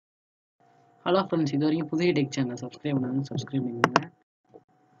Hello friends, இது வரைக்கும் புதிய டெக் சேனல் சப்ஸ்கிரைப் பண்ணிக்கோங்க.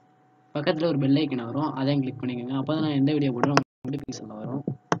 பக்கத்தில் ஒரு பெல் ஐக்கன் வரும், அதையும் கிளிக் பண்ணிக்கோங்க. அப்போ தான் நான் எந்த வீடியோ போடுறோம் உங்களுக்கு நோட்டிஃபிகேஷன் வரும்.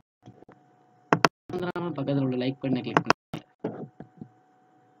 பக்கத்தில் உள்ள லைக் பண்ண கிளிக் பண்ணுங்க.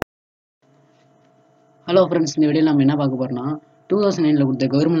 ஹலோ ஃப்ரெண்ட்ஸ், இந்த வீடியோவில் நம்ம என்ன பார்க்க போகிறோம்னா 2009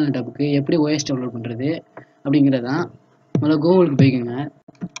 கொடுத்த கவர்மெண்ட் லேப்டாப்புக்கு எப்படி OS டவுன்லோட் பண்ணுறது அப்படிங்கிறதான். முதல்ல கூகுளுக்கு போய்க்கோங்க.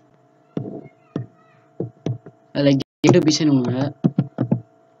 அதில் கெட் பிஷன் கொடுங்க.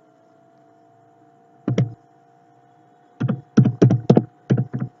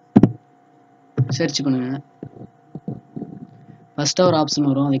 சர்ச் பண்ணுங்க. ஃபர்ஸ்ட்டாக ஒரு ஆப்ஷன்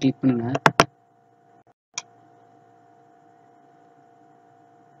வரும், அதை கிளிக் பண்ணுங்க.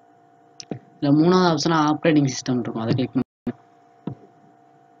 இல்லை, மூணாவது ஆப்ஷனாக ஆப்ரேட்டிங் சிஸ்டம் இருக்கும், அதை கிளிக் பண்ணுங்க.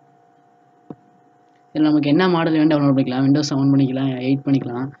 இதில் நமக்கு என்ன மாடல் வேணும் டவுன்லோட் பண்ணிக்கலாம். விண்டோஸ் 7 பண்ணிக்கலாம், 8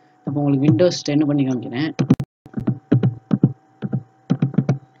 பண்ணிக்கலாம். இப்போ உங்களுக்கு விண்டோஸ் 10 பண்ணி காமிக்கிறேன்.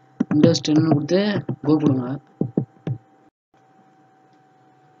 விண்டோஸ் 10 கொடுத்து கோ கொடுங்க.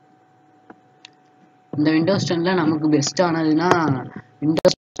 இந்த விண்டோஸ் 10ல நமக்கு பெஸ்ட் ஆனதுன்னா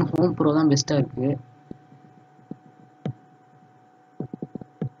விண்டோஸ் ஹோம் ப்ரோ தான் பெஸ்ட்டாக இருக்கு.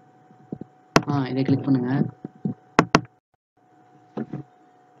 இதை கிளிக் பண்ணுங்க.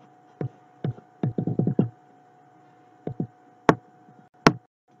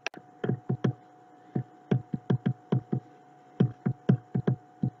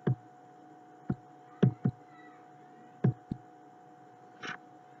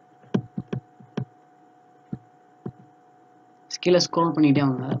 கீழே ஸ்க்ரோல் பண்ணிட்டே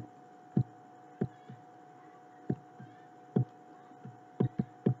வாங்க.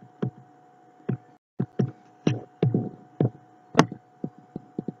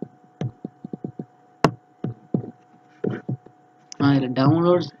 இதில்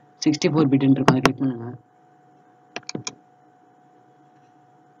டவுன்லோட் 64 பிட்னு இருக்கும், அதை கிளிக் பண்ணுங்க.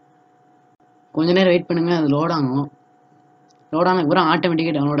 கொஞ்ச நேரம் வெயிட் பண்ணுங்க, அது லோட் ஆகும். லோட் ஆனதுக்கப்புறம்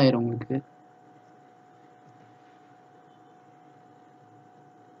ஆட்டோமேட்டிக்காக டவுன்லோட் ஆயிரும் உங்களுக்கு.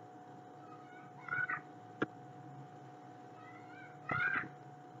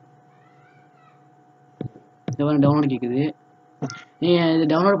 டவுன்லோட் கேட்குது. நீங்கள் இது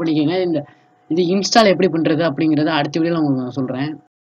டவுன்லோட் பண்ணிக்கோங்க. இது இன்ஸ்டால் எப்படி பண்ணுறது அப்படிங்கிறத அடுத்த வீடியோவில் உங்களுக்கு நான் சொல்கிறேன்.